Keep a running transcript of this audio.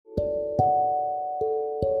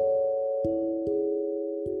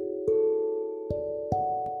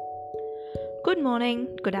Good morning,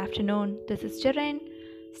 good afternoon. This is Jaren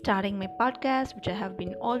starting my podcast, which I have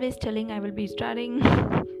been always telling I will be starting.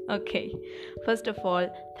 Okay, first of all,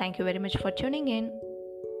 thank you very much for tuning in.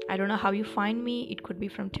 I don't know how you find me, it could be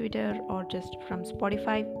from Twitter or just from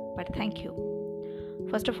Spotify, but thank you.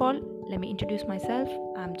 First of all, let me introduce myself.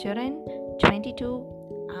 I'm Jaren,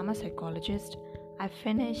 22. I'm a psychologist. I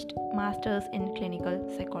finished Masters in Clinical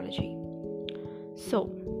Psychology.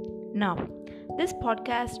 So, now, this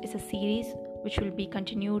podcast is a series which will be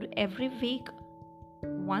continued every week,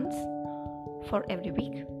 once for every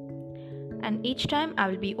week. And each time I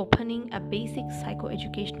will be opening a basic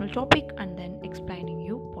psychoeducational topic and then explaining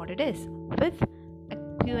you what it is with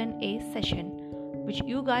a Q&A session which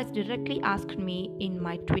you guys directly asked me in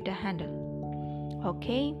my Twitter handle.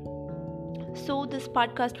 Okay, so this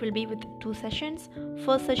podcast will be with 2 sessions.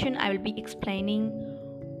 First session I will be explaining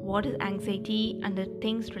what is anxiety and the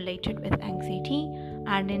things related with anxiety,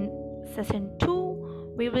 and in session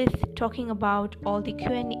 2 we will be talking about all the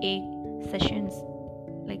Q&A sessions,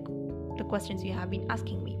 like the questions you have been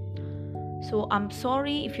asking me. So I'm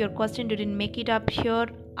sorry if your question didn't make it up here.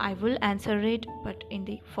 I will answer it, but in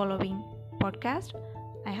the following podcast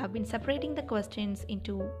I have been separating the questions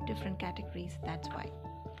into different categories. That's why.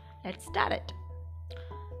 Let's start it.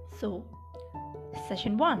 So,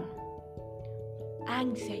 session 1,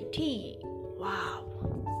 anxiety. Wow.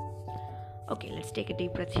 Okay, let's take a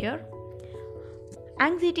deep breath here.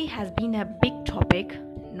 Anxiety has been a big topic,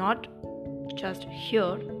 not just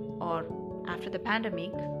here or after the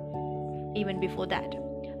pandemic, even before that.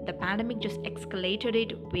 The pandemic just escalated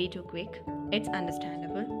it way too quick. It's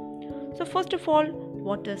understandable. So first of all,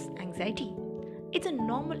 what is anxiety? It's a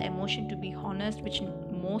normal emotion, to be honest, which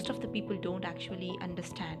most of the people don't actually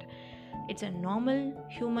understand. It's a normal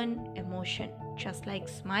human emotion, just like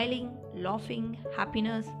smiling, laughing,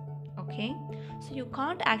 happiness. Okay, so you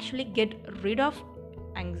can't actually get rid of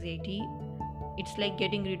anxiety. It's like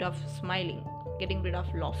getting rid of smiling, getting rid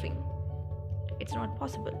of laughing. It's not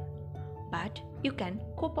possible, but you can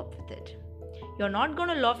cope up with it. You're not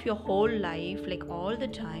gonna laugh your whole life, like all the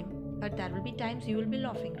time, but there will be times you will be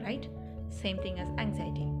laughing, right? Same thing as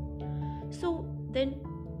anxiety. So then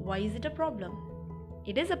why is it a problem?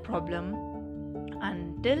 It is a problem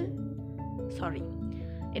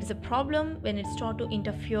it is a problem when it starts to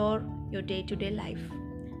interfere your day-to-day life,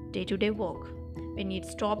 day-to-day work, when it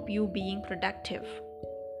stops you being productive.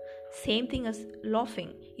 Same thing as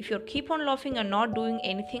laughing. If you keep on laughing and not doing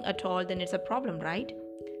anything at all, then it's a problem, right?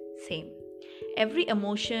 Same. Every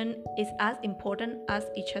emotion is as important as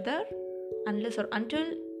each other unless or until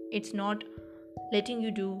it's not letting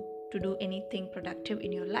you do anything productive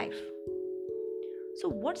in your life. So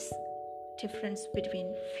what's difference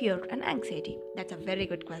between fear and anxiety? That's a very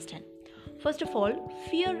good question. First of all,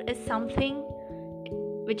 fear is something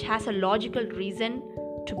which has a logical reason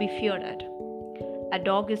to be feared at. A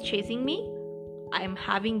dog is chasing me. I am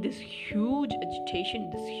having this huge agitation,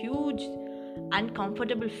 this huge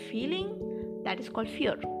uncomfortable feeling, that is called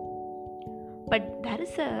fear. But there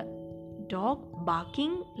is a dog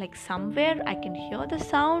barking, like somewhere I can hear the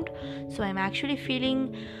sound, so I'm actually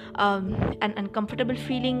feeling an uncomfortable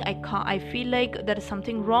feeling. I feel like there is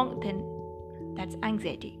something wrong. Then that's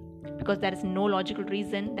anxiety, because there is no logical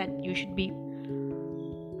reason that you should be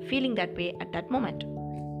feeling that way at that moment.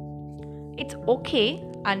 It's okay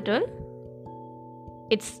until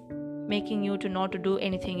it's making you to not to do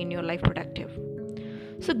anything in your life productive.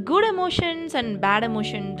 So good emotions and bad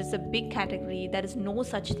emotion is a big category. There is no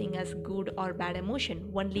such thing as good or bad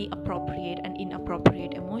emotion, only appropriate and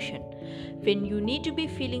inappropriate emotion. When you need to be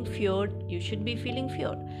feeling feared, you should be feeling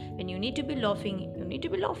feared. When you need to be laughing, you need to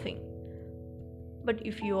be laughing. But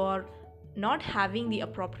if you are not having the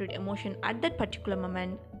appropriate emotion at that particular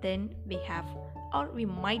moment, then we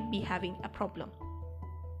might be having a problem.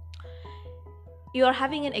 You are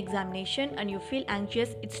having an examination and you feel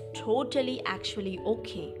anxious, it's totally actually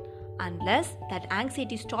okay, unless that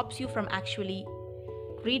anxiety stops you from actually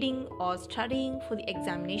reading or studying for the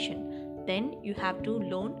examination. Then you have to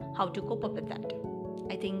learn how to cope up with that.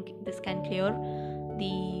 I think this can clear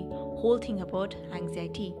the whole thing about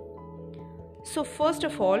anxiety. So first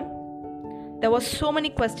of all, there were so many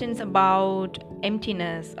questions about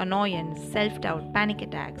emptiness, annoyance, self-doubt, panic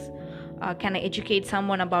attacks. Can I educate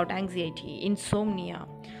someone about anxiety, insomnia?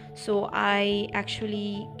 So I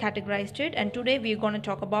actually categorized it, and today we're going to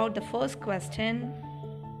talk about the first question,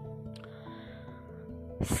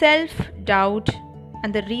 self-doubt,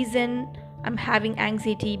 and the reason I'm having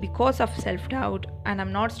anxiety because of self-doubt and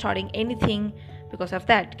I'm not starting anything because of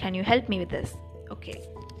that. Can you help me with this? Okay,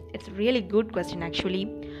 it's a really good question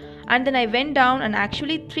actually. And then I went down, and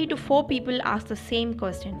actually 3 to 4 people asked the same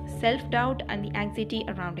question: self-doubt and the anxiety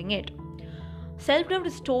surrounding it. Self-doubt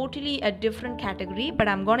is totally a different category, but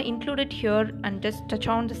I'm going to include it here and just touch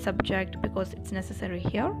on the subject because it's necessary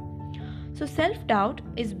here. So self-doubt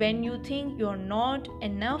is when you think you're not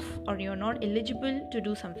enough or you're not eligible to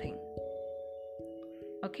do something.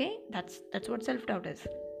 Okay, that's what self-doubt is.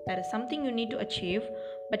 That is something you need to achieve,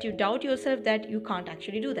 but you doubt yourself that you can't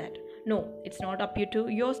actually do that. No, it's not up to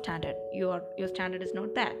your standard. Your standard is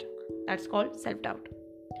not that. That's called self-doubt.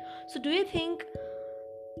 So do you think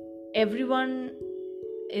everyone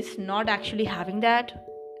is not actually having that?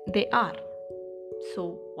 They are.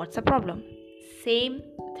 So what's the problem? Same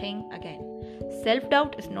thing again.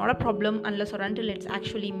 Self-doubt is not a problem unless or until it's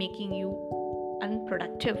actually making you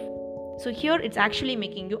unproductive. So here it's actually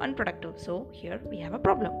making you unproductive. So here we have a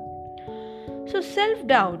problem. So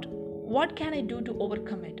self-doubt, what can I do to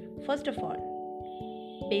overcome it? First of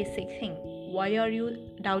all, basic thing. Why are you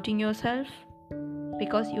doubting yourself?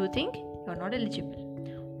 Because you think you're not eligible.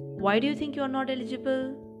 Why do you think you're not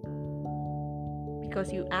eligible?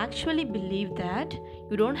 Because you actually believe that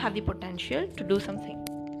you don't have the potential to do something.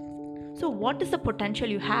 So what is the potential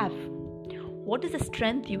you have? What is the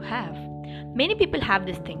strength you have? Many people have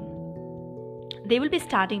this thing. They will be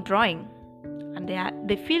starting drawing and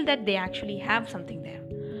they feel that they actually have something there.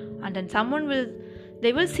 And then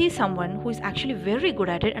they will see someone who is actually very good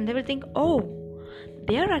at it, and they will think, oh,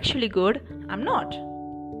 they are actually good, I'm not.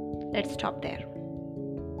 Let's stop there.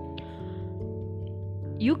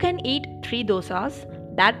 You can eat 3 dosas,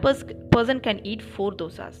 that person can eat 4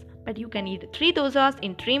 dosas. But you can eat 3 dosas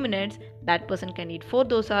in 3 minutes, that person can eat 4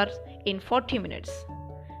 dosas in 40 minutes.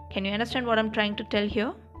 Can you understand what I'm trying to tell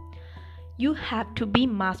here? You have to be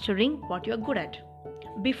mastering what you're good at.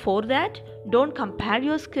 Before that, don't compare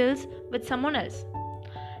your skills with someone else.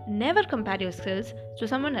 Never compare your skills to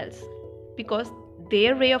someone else, because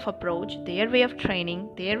their way of approach, their way of training,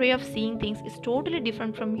 their way of seeing things is totally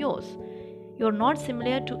different from yours. You're not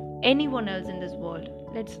similar to anyone else in this world.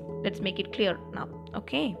 Let's make it clear now,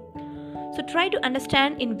 okay? So try to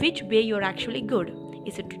understand in which way you're actually good.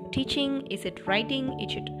 Is it teaching? Is it writing?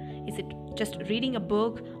 Is it just reading a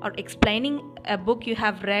book or explaining a book you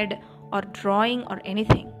have read, or drawing, or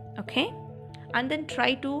anything, okay? And then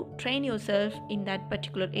try to train yourself in that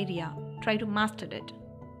particular area. Try to master it.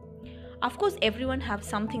 Of course, everyone have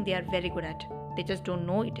something they are very good at. They just don't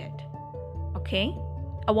know it yet, okay?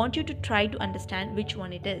 I want you to try to understand which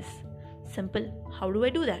one it is. Simple. How do I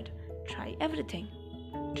do that? Try everything.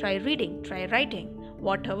 Try reading, try writing,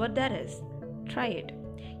 whatever there is. Try it.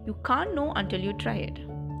 You can't know until you try it.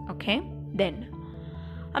 Okay? Then,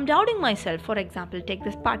 I'm doubting myself. For example, take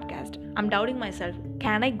this podcast. I'm doubting myself.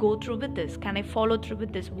 Can I go through with this? Can I follow through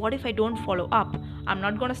with this? What if I don't follow up? I'm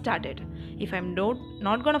not going to start it. If I'm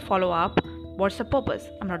not going to follow up, what's the purpose?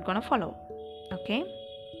 I'm not going to follow. Okay?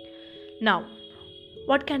 Now,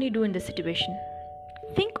 what can you do in this situation?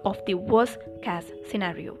 Think of the worst case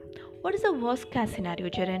scenario. What is the worst case scenario,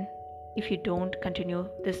 Jaren? If you don't continue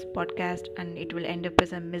this podcast, and it will end up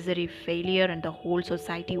as a misery failure, and the whole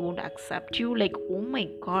society won't accept you. Like, oh my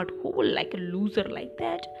God, who will like a loser like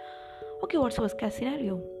that? Okay, what's the worst case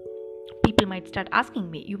scenario? People might start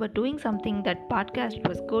asking me, you were doing something, that podcast, it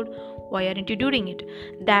was good, why aren't you doing it?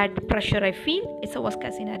 That pressure I feel, it's a worst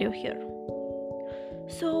case scenario here.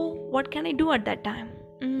 So what can I do at that time?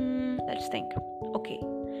 Let's think. Okay,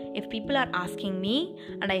 if people are asking me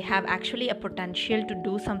and I have actually a potential to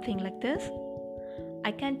do something like this,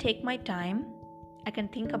 I can take my time, I can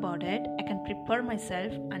think about it, I can prepare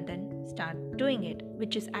myself and then start doing it,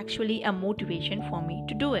 which is actually a motivation for me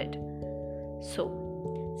to do it.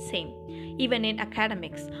 So, same. Even in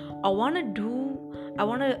academics, I want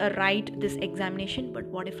to write this examination, but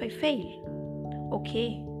what if I fail?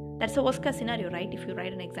 Okay, that's the worst case scenario, right? If you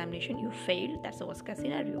write an examination, you fail, that's the worst case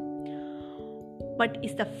scenario. But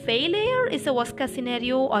is the failure is the worst case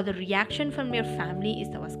scenario, or the reaction from your family is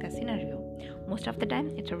the worst case scenario? Most of the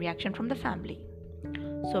time, it's a reaction from the family.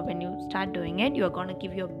 So when you start doing it, you're going to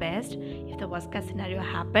give your best. If the worst case scenario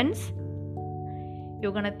happens,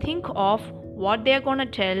 you're going to think of what they're going to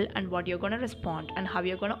tell and what you're going to respond and how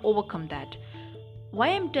you're going to overcome that. Why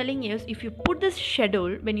I'm telling you is, if you put this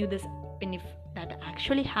schedule, if that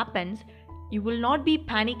actually happens, you will not be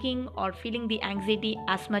panicking or feeling the anxiety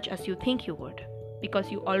as much as you think you would,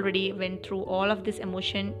 because you already went through all of this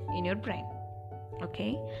emotion in your brain.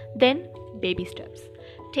 Okay? Then baby steps.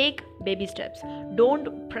 Take baby steps.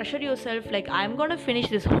 Don't pressure yourself like, I'm going to finish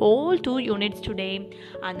this whole 2 units today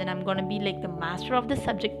and then I'm going to be like the master of the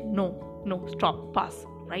subject. No, stop, pause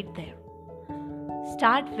right there.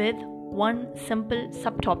 Start with one simple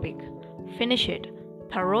subtopic. Finish it.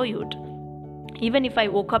 thyroid. Even if I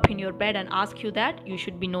woke up in your bed and ask you that, you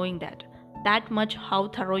should be knowing that much how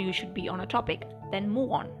thorough you should be on a topic. Then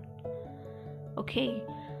move on. Okay,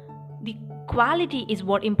 the quality is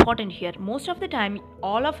what important here. Most of the time,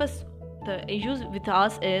 all of us, the issues with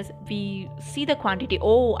us is we see the quantity.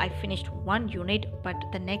 Oh, I finished one unit, but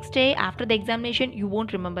the next day after the examination, you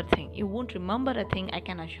won't remember a thing. You won't remember a thing, I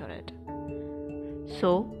can assure it.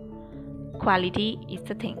 So, quality is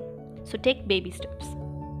the thing. So take baby steps.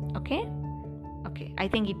 Okay, I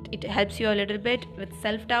think it helps you a little bit with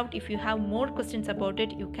self-doubt. If you have more questions about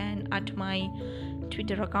it, you can at my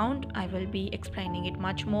Twitter account. I will be explaining it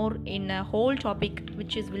much more in a whole topic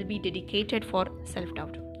which will be dedicated for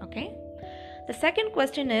self-doubt. Okay, the second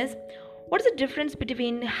question is, what is the difference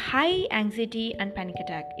between high anxiety and panic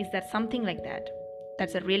attack? Is there something like that?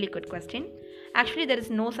 That's a really good question. Actually, there is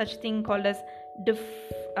no such thing called as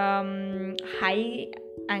high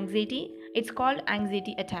anxiety. It's called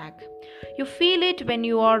anxiety attack. You feel it when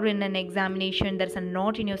you are in an examination. There's a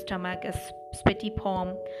knot in your stomach, a sweaty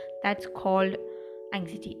palm. That's called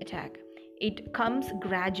anxiety attack. It comes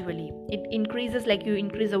gradually. It increases like you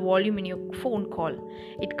increase the volume in your phone call.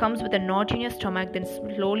 It comes with a knot in your stomach. Then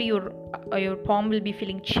slowly your palm will be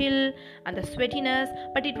feeling chill and the sweatiness.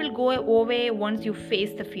 But it will go away once you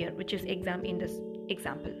face the fear, which is in this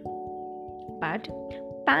example. But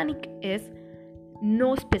panic is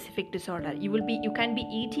no specific disorder. You can be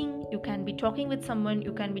eating, you can be talking with someone,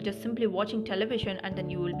 you can be just simply watching television, and then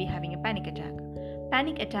you will be having a panic attack.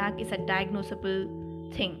 Panic attack is a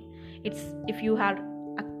diagnosable thing. It's if you are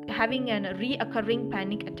having a reoccurring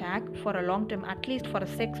panic attack for a long time, at least for a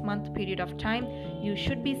 6-month period of time, you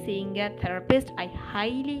should be seeing a therapist. I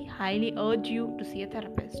highly urge you to see a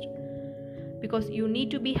therapist, because you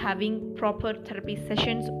need to be having proper therapy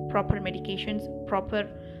sessions, proper medications, proper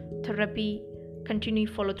therapy, continue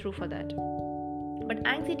follow through for that. But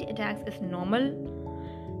anxiety attacks is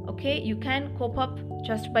normal. Okay, you can cope up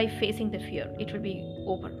just by facing the fear. It will be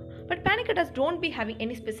over. But panic attacks don't be having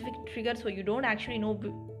any specific trigger, so you don't actually know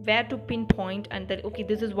where to pinpoint and that, okay,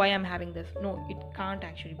 this is why I'm having this. No, it can't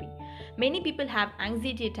actually be. Many people have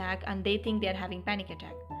anxiety attack and they think they are having panic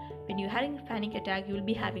attack. When you're having a panic attack, you will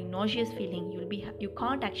be having nauseous feeling. You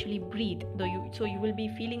can't actually breathe, so you will be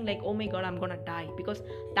feeling like, oh my god, I'm gonna die, because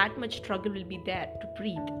that much struggle will be there to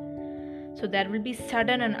breathe. So there will be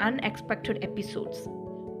sudden and unexpected episodes.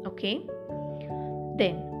 Okay,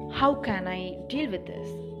 then how can I deal with this?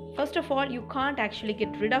 First of all, you can't actually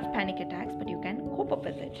get rid of panic attacks, but you can cope up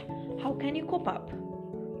with it. How can you cope up?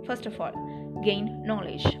 First of all, gain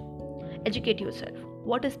knowledge. Educate yourself.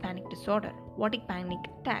 What is panic disorder? What is panic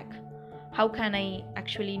attack? How can I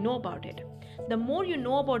actually know about it? The more you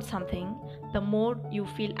know about something, the more you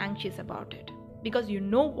feel anxious about it, because you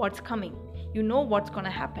know what's coming. You know what's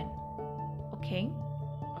gonna happen. Okay.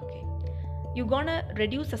 You're gonna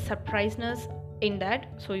reduce the surpriseness in that,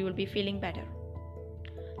 so you will be feeling better.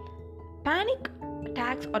 Panic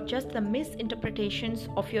attacks are just the misinterpretations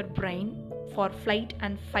of your brain for flight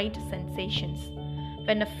and fight sensations.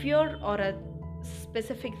 When a fear or a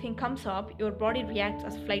specific thing comes up, your body reacts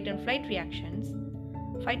as fight reactions,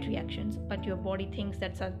 but your body thinks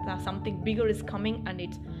that something bigger is coming and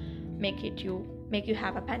it's make you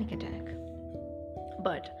have a panic attack.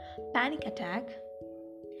 But panic attack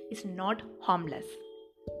is not harmless.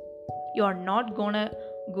 You're not going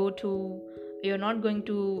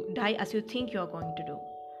to die as you think you're going to do.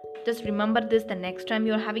 Just remember this. The next time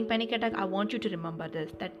you're having panic attack, I want you to remember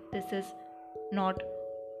this, that this is not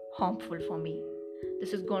harmful for me.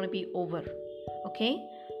 This is going to be over. Okay?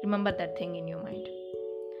 Remember that thing in your mind.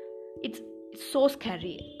 It's so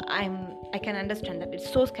scary. I can understand that.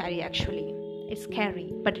 It's so scary actually. It's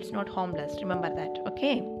scary, but it's not harmless. Remember that.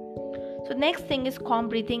 Okay? So next thing is calm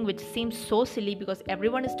breathing, which seems so silly because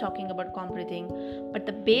everyone is talking about calm breathing. But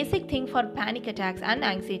the basic thing for panic attacks and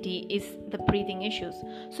anxiety is the breathing issues.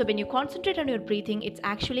 So when you concentrate on your breathing, it's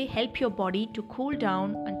actually help your body to cool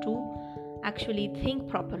down and to actually think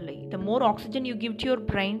properly. The more oxygen you give to your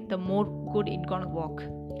brain, the more good it's gonna work.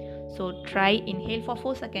 So try inhale for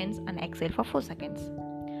 4 seconds and exhale for 4 seconds.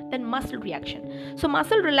 Then muscle reaction. So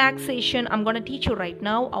muscle relaxation, I'm gonna teach you right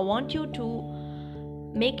now. I want you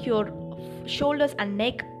to make your shoulders and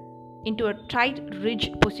neck into a tight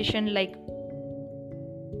ridge position, like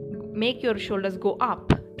make your shoulders go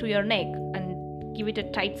up to your neck and give it a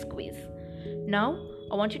tight squeeze. Now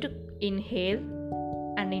I want you to inhale,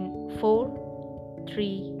 and in 4,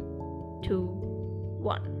 3, 2,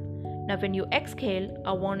 1. Now when you exhale,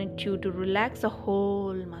 I wanted you to relax the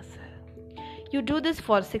whole muscle. You do this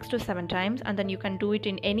for 6 to 7 times, and then you can do it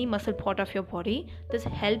in any muscle part of your body. This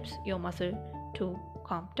helps your muscle to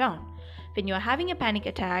calm down. When you are having a panic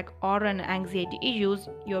attack or an anxiety issues,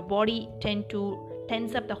 your body tend to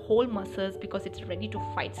tense up the whole muscles because it's ready to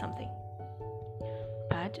fight something.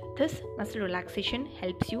 But this muscle relaxation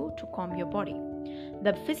helps you to calm your body.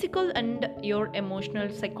 The physical and your emotional,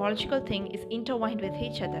 psychological thing is intertwined with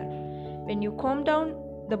each other. When you calm down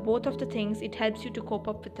the both of the things, it helps you to cope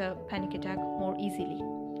up with a panic attack more easily.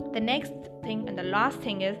 The next thing and the last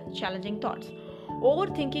thing is challenging thoughts.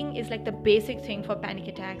 Overthinking is like the basic thing for panic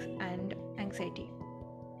attacks and anxiety.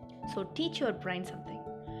 So teach your brain something.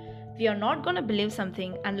 We are not going to believe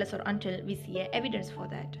something unless or until we see evidence for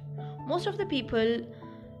that. Most of the people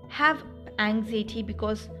have anxiety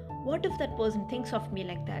because what if that person thinks of me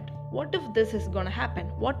like that? What if this is going to happen?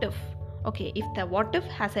 What if? Okay, if the what if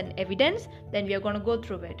has an evidence, then we are going to go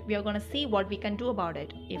through it. We are going to see what we can do about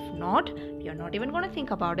it. If not, we are not even going to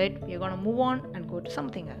think about it. We are going to move on and go to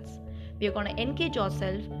something else. We are going to engage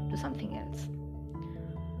ourselves to something else.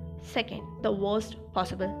 Second, the worst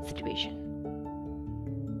possible situation.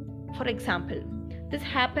 For example, this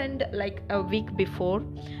happened like a week before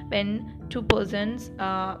when two persons,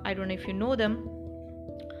 I don't know if you know them,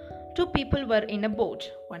 two people were in a boat.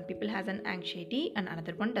 One people has an anxiety and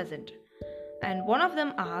another one doesn't. And one of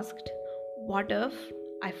them asked, what if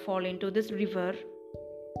I fall into this river?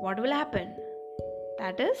 What will happen?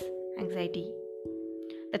 That is anxiety.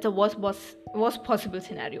 That's a worst possible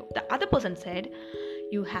scenario. The other person said,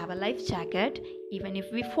 you have a life jacket. Even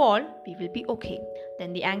if we fall, we will be okay.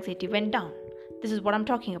 Then the anxiety went down. This is what I'm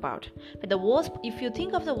talking about. But if you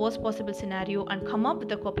think of the worst possible scenario and come up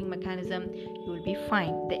with a coping mechanism, you will be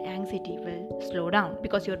fine. The anxiety will slow down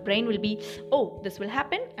because your brain will be, oh, this will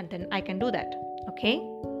happen and then I can do that. Okay?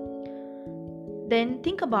 Then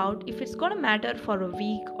think about if it's going to matter for a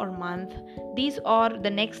week or month. These are the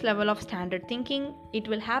next level of standard thinking. It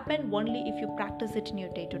will happen only if you practice it in your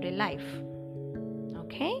day-to-day life.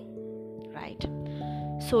 Okay? Right.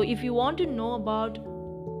 So if you want to know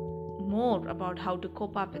more about how to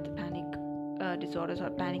cope up with panic disorders or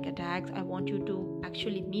panic attacks, I want you to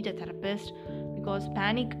actually meet a therapist, because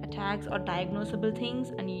panic attacks are diagnosable things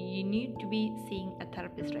and you need to be seeing a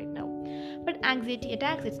therapist right now. But anxiety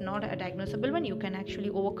attacks, it's not a diagnosable one. You can actually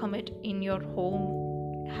overcome it in your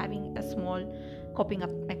home, having a small coping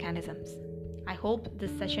up mechanisms. I hope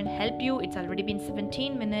this session helped you. It's already been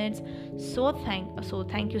 17 minutes. So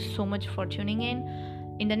thank you so much for tuning in.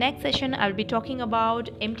 In the next session, I'll be talking about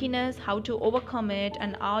emptiness, how to overcome it,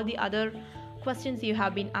 and all the other questions you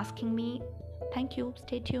have been asking me. Thank you.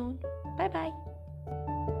 Stay tuned. Bye-bye.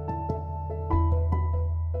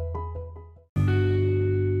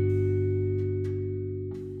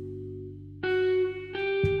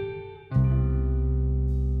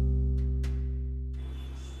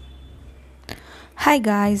 Hi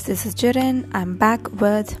guys, this is Jiren. I'm back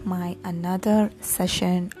with my another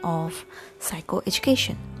session of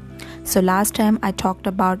psychoeducation. So last time I talked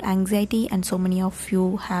about anxiety and so many of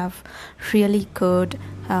you have really good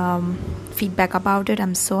feedback about it.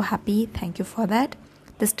 I'm so happy. Thank you for that.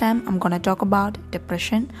 This time I'm going to talk about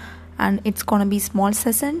depression, and it's going to be small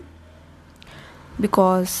session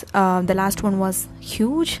because the last one was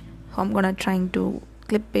huge. So I'm going to try to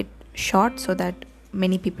clip it short so that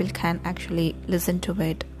many people can actually listen to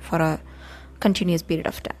it for a continuous period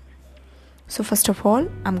of time. So first of all,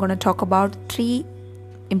 I'm going to talk about 3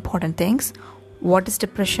 important things. What is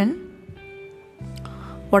depression?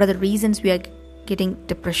 What are the reasons we are getting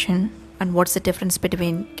depression? And what's the difference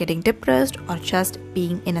between getting depressed or just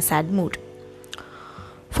being in a sad mood?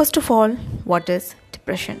 First of all, what is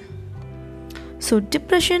depression? So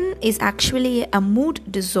depression is actually a mood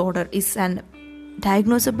disorder. It's an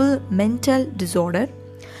diagnosable mental disorder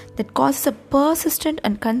that causes a persistent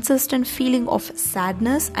and consistent feeling of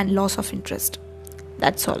sadness and loss of interest.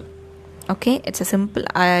 That's all. Okay,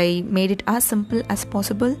 I made it as simple as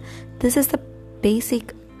possible. This is the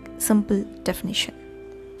basic simple definition.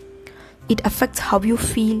 It affects how you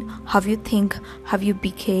feel, how you think, how you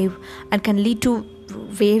behave, and can lead to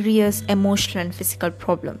various emotional and physical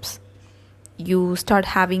problems. You start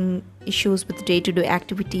having issues with day-to-day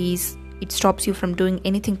activities. It stops you from doing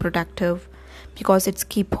anything productive because it's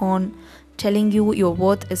keep on telling you your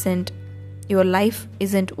life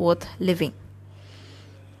isn't worth living.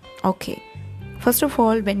 Okay. First of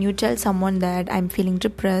all, when you tell someone that I'm feeling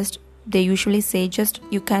depressed, they usually say just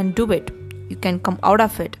you can do it. You can come out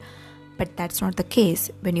of it. But that's not the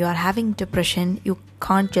case. When you are having depression, you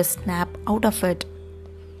can't just snap out of it.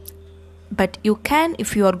 But you can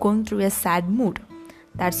if you are going through a sad mood.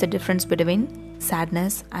 That's the difference between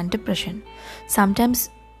sadness and depression. Sometimes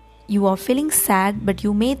you are feeling sad, but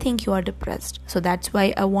you may think you are depressed. So that's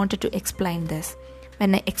why I wanted to explain this.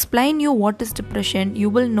 When I explain you what is depression, you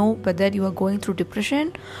will know whether you are going through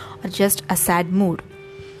depression or just a sad mood.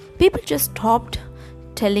 People just stopped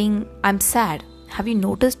telling I'm sad. Have you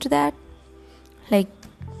noticed that? Like,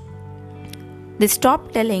 they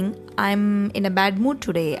stopped telling I'm in a bad mood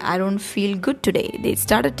today, I don't feel good today. They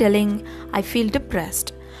started telling I feel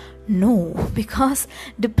depressed. No, because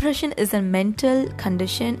depression is a mental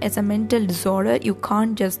condition, it's a mental disorder. You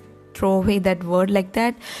can't just throw away that word like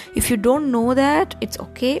that. If you don't know that, it's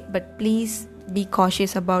okay, but please be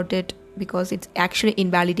cautious about it, because it's actually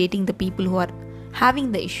invalidating the people who are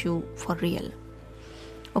having the issue for real.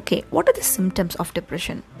 Okay, what are the symptoms of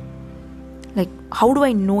depression? Like, how do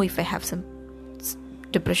I know if I have some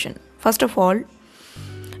depression? First of all,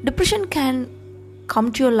 depression can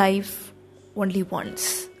come to your life only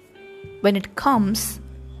once. When it comes,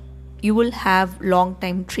 you will have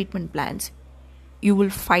long-time treatment plans. You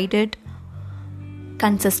will fight it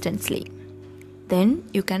consistently. Then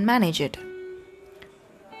you can manage it.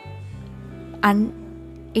 And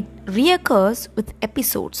it reoccurs with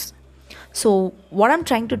episodes. So what I'm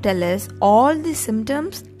trying to tell is, all the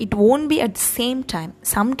symptoms, it won't be at the same time.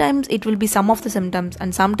 Sometimes it will be some of the symptoms,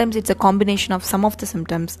 and sometimes it's a combination of some of the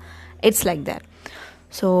symptoms. It's like that.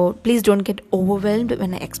 So please don't get overwhelmed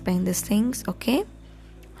when I explain these things, okay?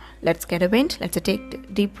 Let's get a wind. Let's take a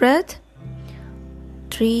deep breath.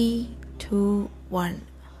 3, 2, 1.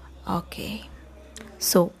 Okay.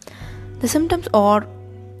 So the symptoms are,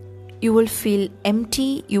 you will feel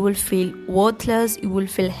empty, you will feel worthless, you will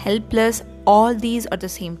feel helpless, all these at the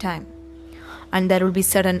same time. And there will be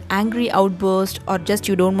sudden angry outburst, or just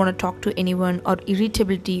you don't want to talk to anyone, or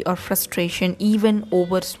irritability or frustration even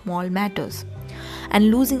over small matters.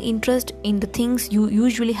 And losing interest in the things you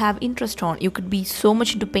usually have interest on. You could be so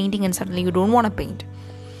much into painting and suddenly you don't want to paint.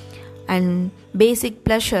 And basic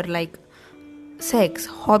pleasure like sex,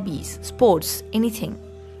 hobbies, sports, anything.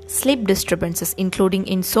 Sleep disturbances including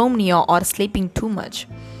insomnia or sleeping too much.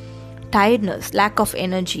 Tiredness, lack of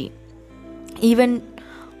energy. Even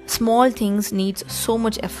small things needs so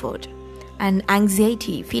much effort. And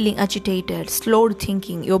anxiety, feeling agitated, slowed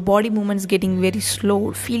thinking, your body movements getting very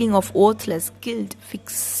slow, feeling of worthless, guilt,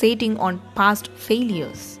 fixating on past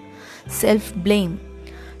failures, self-blame,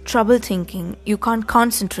 trouble thinking, you can't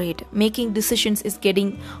concentrate, making decisions is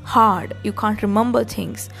getting hard, you can't remember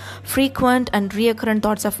things, frequent and recurrent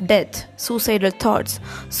thoughts of death, suicidal thoughts,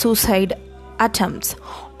 suicide attempts.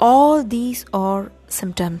 All these are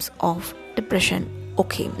symptoms of depression.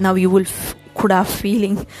 Okay, now you will could have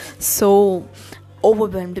feeling so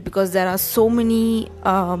overwhelmed because there are so many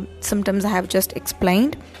symptoms I have just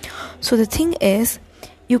explained. So the thing is,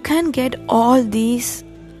 you can get all these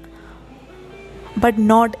but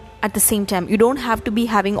not at the same time. You don't have to be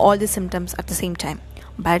having all the symptoms at the same time,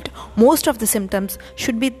 but most of the symptoms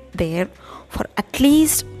should be there for at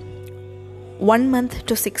least 1 month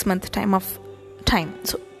to 6 month time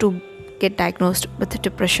so to get diagnosed with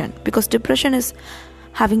depression, because depression is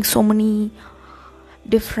having so many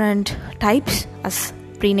different types, as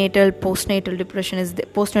prenatal, postnatal depression is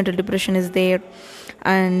postnatal depression is there,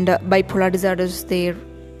 and bipolar disorder is there.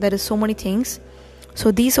 There is so many things.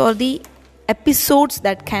 So these are the episodes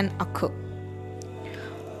that can occur.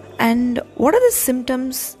 And what are the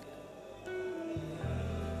symptoms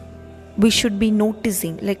we should be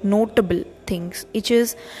noticing, like notable things, which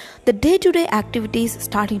is the day-to-day activities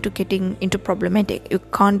starting to getting into problematic. You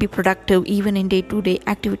can't be productive even in day-to-day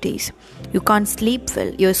activities. You can't sleep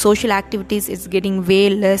well. Your social activities is getting way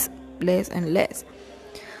less and less.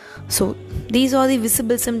 So these are the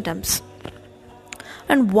visible symptoms.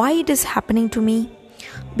 And why it is happening to me?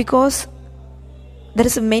 Because there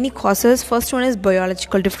is many causes. First one is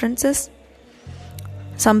biological differences.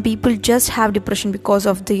 Some people just have depression because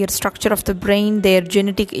of their structure of the brain, their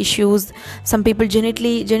genetic issues. Some people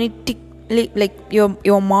genetically, like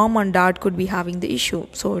your mom and dad could be having the issue,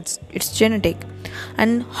 so it's genetic.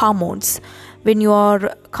 And hormones. When you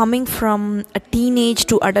are coming from a teenage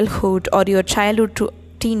to adulthood, or your childhood to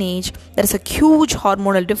teenage, there is a huge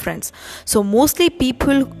hormonal difference. So mostly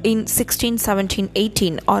people in 16, 17,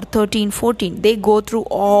 18 or 13, 14, they go through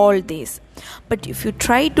all this. But if you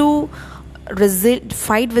try to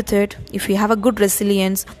fight with it, if you have a good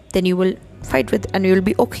resilience, then you will fight with and you will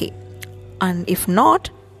be okay. And if not,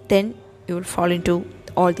 then you will fall into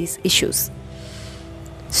all these issues.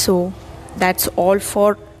 So that's all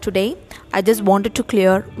for today. I just wanted to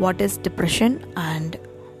clear what is depression and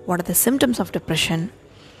what are the symptoms of depression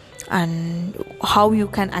and how you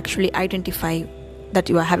can actually identify that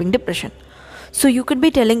you are having depression. So you could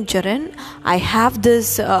be telling, Jaren, I have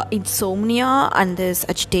this insomnia and this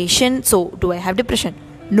agitation, so do I have depression?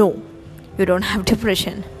 No, you don't have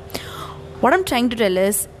depression. What I'm trying to tell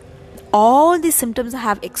is, all the symptoms I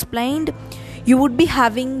have explained, you would be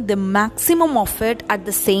having the maximum of it at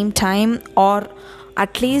the same time, or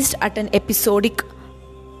at least at an episodic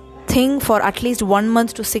thing for at least 1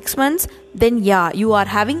 month to 6 months. Then you are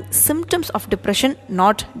having symptoms of depression,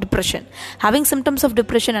 not depression. Having symptoms of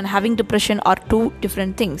depression and having depression are two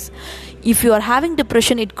different things. If you are having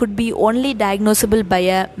depression, it could be only diagnosable by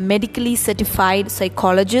a medically certified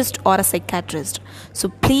psychologist or a psychiatrist. So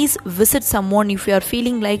please visit someone if you are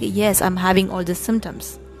feeling like, yes, I'm having all these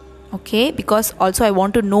symptoms. Okay, because also I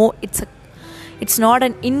want to know it's not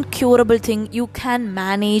an incurable thing. You can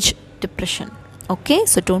manage depression. Okay,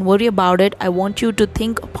 so don't worry about it. I want you to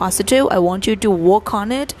think positive. I want you to work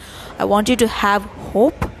on it. I want you to have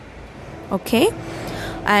hope. Okay,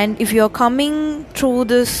 and if you're coming through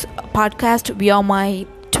this podcast via my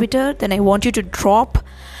Twitter, then I want you to drop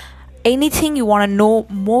anything you want to know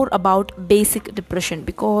more about basic depression,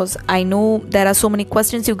 because I know there are so many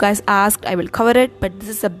questions you guys asked. I will cover it, but this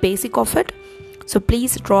is a basic of it. So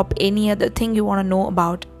please drop any other thing you want to know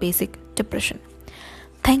about basic depression.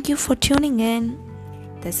 Thank you for tuning in.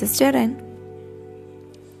 This is Jaren.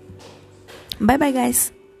 Bye bye,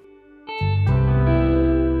 guys.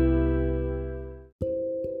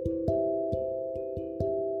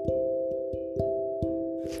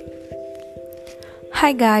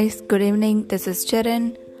 Hi guys, good evening. This is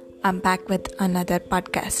Jaren. I'm back with another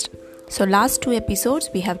podcast. So last 2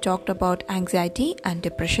 episodes we have talked about anxiety and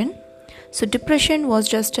depression. So depression was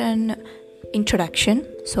just an introduction,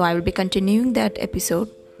 so I will be continuing that episode.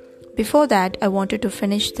 Before that, I wanted to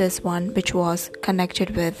finish this one, which was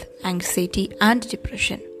connected with anxiety and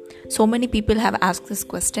depression. So many people have asked this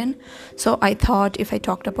question, so I thought if I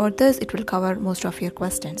talked about this, it will cover most of your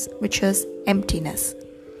questions, which is emptiness.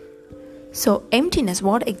 So emptiness,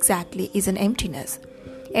 what exactly is an emptiness?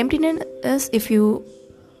 Emptiness is, if you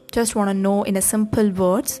just want to know in a simple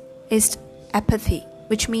words, is apathy,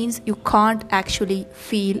 which means you can't actually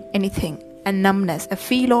feel anything. A numbness, a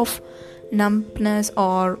feel of numbness,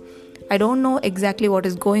 or I don't know exactly what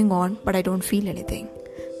is going on, but I don't feel anything.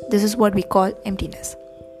 This is what we call emptiness.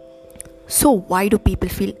 So why do people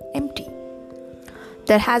feel empty?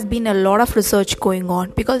 There has been a lot of research going on,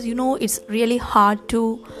 because it's really hard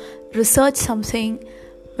to research something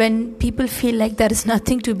when people feel like there is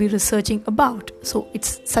nothing to be researching about. So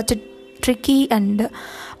it's such a tricky and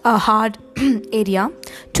a hard area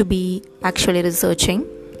to be actually researching.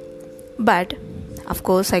 But of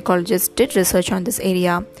course, psychologists did research on this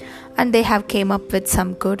area, and they have came up with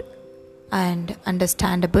some good and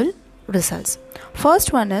understandable results.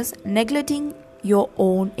 First one is neglecting your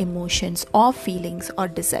own emotions or feelings or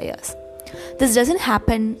desires. This doesn't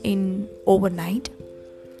happen in overnight,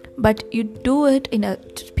 but you do it in a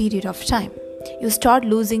period of time. You start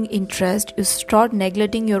losing interest, you start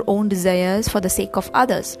neglecting your own desires for the sake of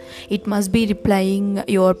others. It must be replying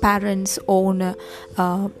your parents' own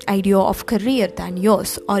idea of career than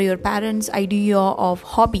yours, or your parents' idea of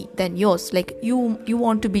hobby than yours. Like you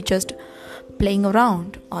want to be just playing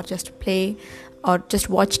around, or just play, or just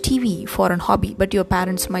watch TV for a hobby, but your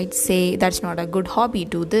parents might say that's not a good hobby,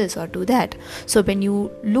 do this or do that. So when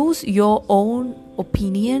you lose your own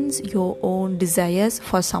opinions, your own desires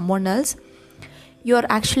for someone else, you are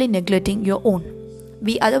actually neglecting your own.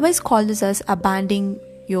 We otherwise call this as abandoning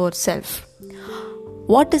yourself.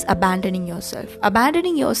 What is abandoning yourself?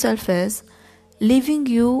 Abandoning yourself is leaving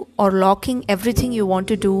you or locking everything you want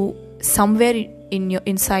to do somewhere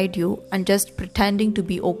inside you, and just pretending to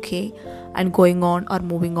be okay and going on or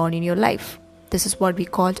moving on in your life. This is what we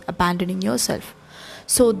call abandoning yourself.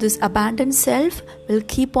 So this abandoned self will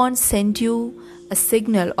keep on send you a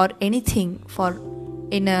signal or anything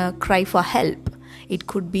in a cry for help. It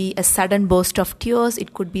could be a sudden burst of tears,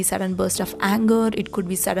 it could be sudden burst of anger, it could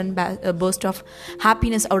be sudden burst of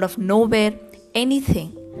happiness out of nowhere.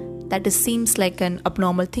 Anything that seems like an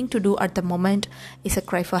abnormal thing to do at the moment is a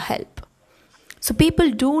cry for help. So people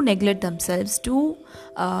do neglect themselves, do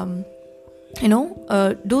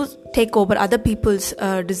take over other people's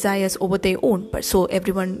desires over their own. But so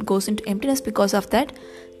everyone goes into emptiness because of that?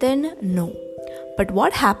 Then no. But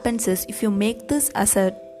what happens is, if you make this as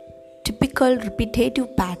a typical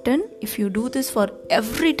repetitive pattern, if you do this for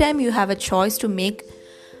every time you have a choice to make,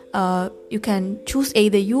 you can choose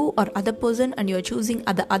either you or other person, and you're choosing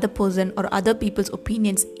other person or other people's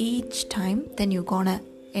opinions each time, then you're gonna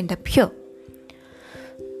end up here.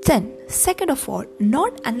 Then, second of all,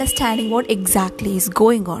 not understanding what exactly is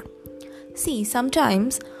going on. See,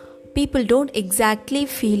 sometimes people don't exactly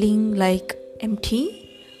feeling like empty,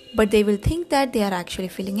 but they will think that they are actually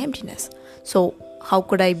feeling emptiness. So, how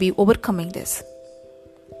could I be overcoming this?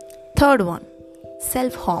 Third one,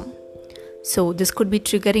 self-harm. So this could be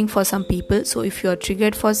triggering for some people. So if you are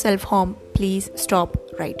triggered for self-harm, please stop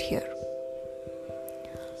right here.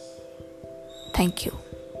 Thank you.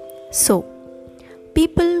 So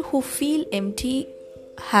people who feel empty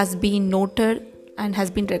has been noted and has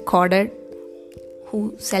been recorded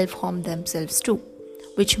who self-harm themselves too,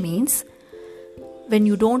 which means when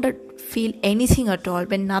you don't feel anything at all,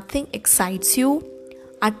 when nothing excites you,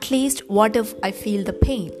 at least what if I feel the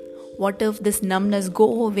pain? What if this numbness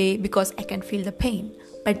go away because I can feel the pain?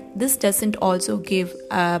 But this doesn't also give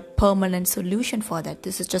a permanent solution for that.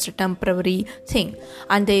 This is just a temporary thing,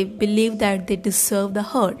 and they believe that they deserve the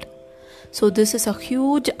hurt. So this is a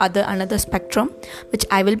huge another spectrum, which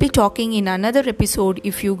I will be talking in another episode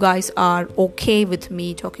if you guys are okay with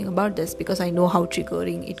me talking about this, because I know how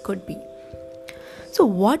triggering it could be. So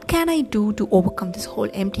what can I do to overcome this whole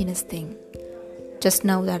emptiness thing? Just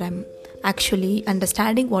now that I'm actually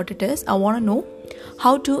understanding what it is, I want to know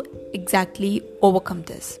how to exactly overcome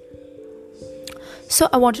this. So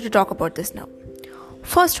I wanted to talk about this now.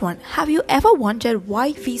 First one, have you ever wondered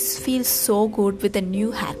why we feel so good with a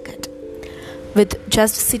new haircut? With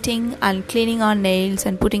just sitting and cleaning our nails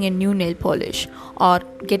and putting a new nail polish or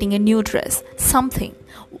getting a new dress, something.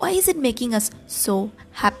 Why is it making us so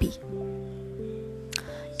happy?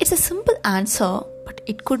 It's a simple answer, but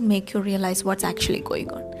it could make you realize what's actually going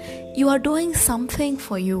on. You are doing something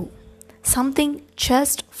for you, something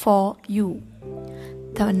just for you.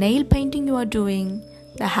 The nail painting you are doing,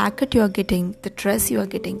 the haircut you are getting, the dress you are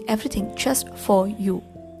getting, everything just for you.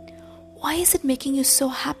 Why is it making you so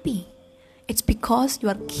happy? It's because you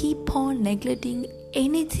are keep on neglecting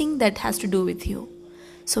anything that has to do with you.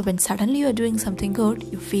 So when suddenly you are doing something good,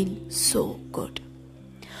 you feel so good.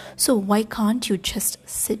 So why can't you just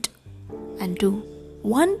sit and do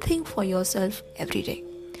one thing for yourself every day?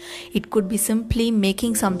 It could be simply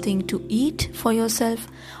making something to eat for yourself,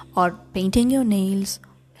 or painting your nails,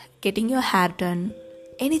 getting your hair done,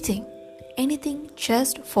 anything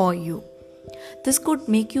just for you. This could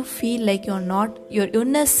make you feel like you're not your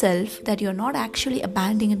inner self, that you're not actually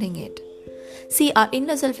abandoning it. See, our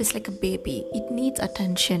inner self is like a baby. It needs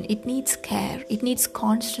attention, it needs care, it needs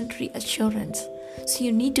constant reassurance. So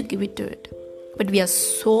you need to give it to it. But we are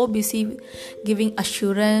so busy giving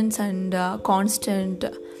assurance and constant,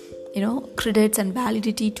 credits and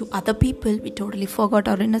validity to other people, we totally forgot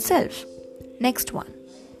our inner self. Next one.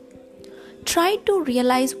 Try to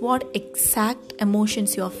realize what exact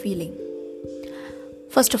emotions you are feeling.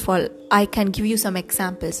 First of all, I can give you some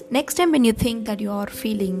examples. Next time when you think that you are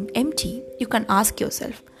feeling empty, you can ask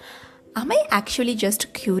yourself, am I actually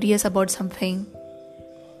just curious about something?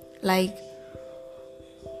 Like,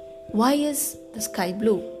 why is the sky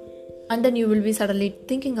blue? And then you will be suddenly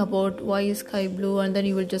thinking about why is sky blue, and then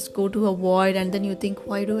you will just go to a void, and then you think,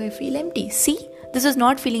 why do I feel empty? See, this is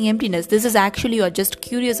not feeling emptiness. This is actually you are just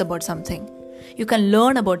curious about something. You can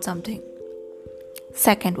learn about something.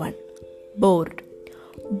 Second one, bored.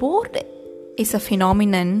 Bored is a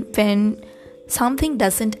phenomenon when something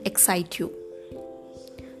doesn't excite you.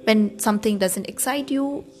 When something doesn't excite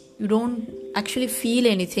you, you don't actually feel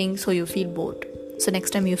anything, so you feel bored. So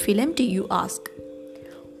next time you feel empty, you ask,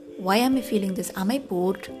 why am I feeling this? Am I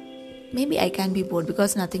bored? Maybe I can be bored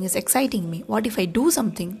because nothing is exciting me. What if I do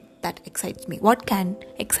something that excites me? What can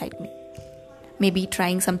excite me? Maybe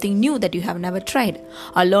trying something new that you have never tried,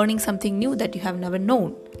 or learning something new that you have never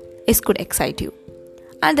known. This could excite you.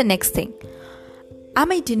 And the next thing,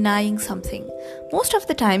 am I denying something? Most of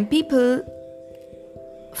the time, people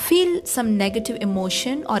feel some negative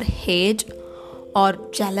emotion or hate or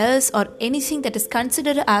jealous or anything that is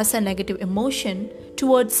considered as a negative emotion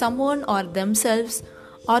towards someone or themselves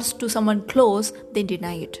or to someone close. They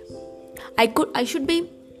deny it. I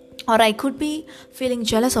could be feeling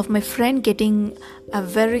jealous of my friend getting a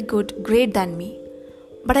very good grade than me.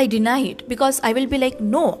 But I deny it because I will be like,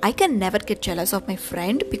 no, I can never get jealous of my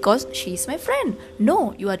friend because she's my friend.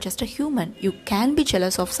 No, you are just a human. You can be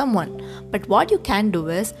jealous of someone. But what you can do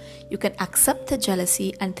is, you can accept the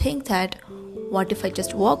jealousy and think that, what if I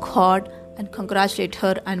just work hard and congratulate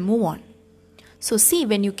her and move on? So see,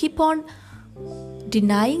 when you keep on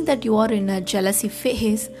denying that you are in a jealousy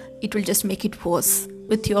phase, it will just make it worse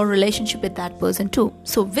with your relationship with that person too.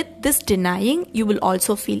 So with this denying, you will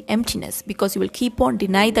also feel emptiness because you will keep on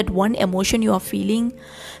denying that one emotion you are feeling,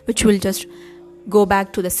 which will just go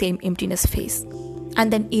back to the same emptiness phase.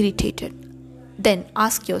 And then irritated. Then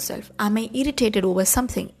ask yourself, am I irritated over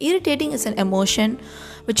something? Irritating is an emotion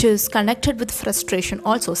which is connected with frustration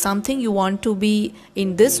also. Something you want to be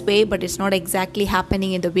in this way, but it's not exactly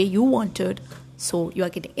happening in the way you wanted. So you are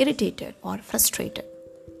getting irritated or frustrated.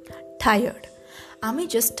 Tired. Am I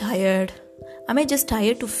just tired? Am I just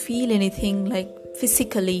tired to feel anything like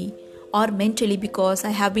physically or mentally because I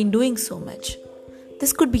have been doing so much?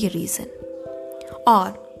 This could be a reason.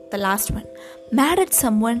 Or the last one, mad at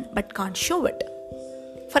someone but can't show it.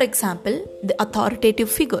 For example, the authoritative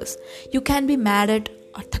figures. You can be mad at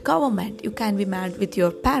the government, you can be mad with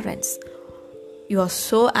your parents. You are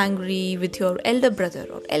so angry with your elder brother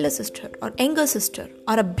or elder sister or younger sister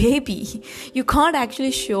or a baby. You can't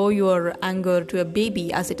actually show your anger to a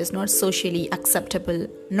baby as it is not socially acceptable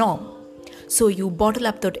norm. So you bottle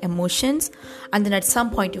up those emotions and then at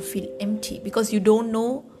some point you feel empty because you don't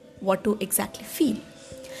know what to exactly feel.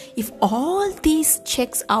 If all these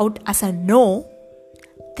checks out as a no,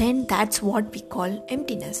 then that's what we call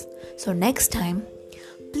emptiness. So next time,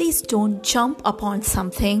 please don't jump upon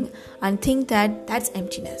something and think that that's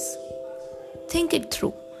emptiness. Think it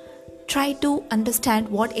through. Try to understand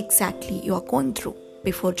what exactly you are going through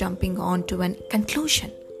before jumping on to a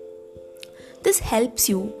conclusion. This helps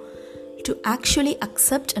you to actually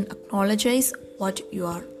accept and acknowledge what you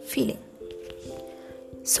are feeling.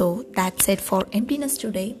 So that's it for emptiness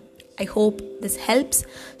today. I hope this helps.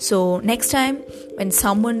 So next time when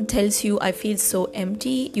someone tells you I feel so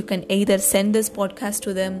empty, you can either send this podcast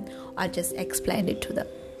to them or just explain it to them.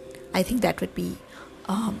 I think that would be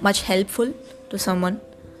much helpful to someone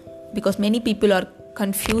because many people are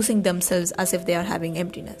confusing themselves as if they are having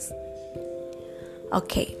emptiness.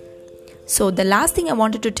 Okay. So the last thing I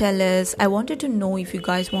wanted to tell is I wanted to know if you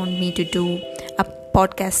guys want me to do a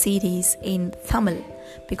podcast series in Tamil.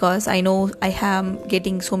 Because I know I am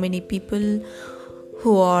getting so many people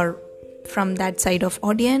who are from that side of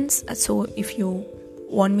audience. So if you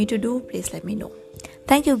want me to do, please let me know.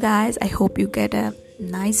 Thank you guys. I hope you get a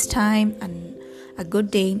nice time and a good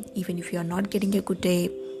day. Even if you are not getting a good day,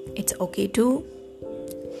 it's okay too.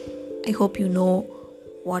 I hope you know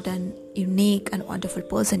what an unique and wonderful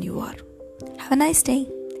person you are. Have a nice day.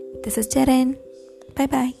 This is Jaren. Bye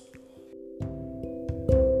bye.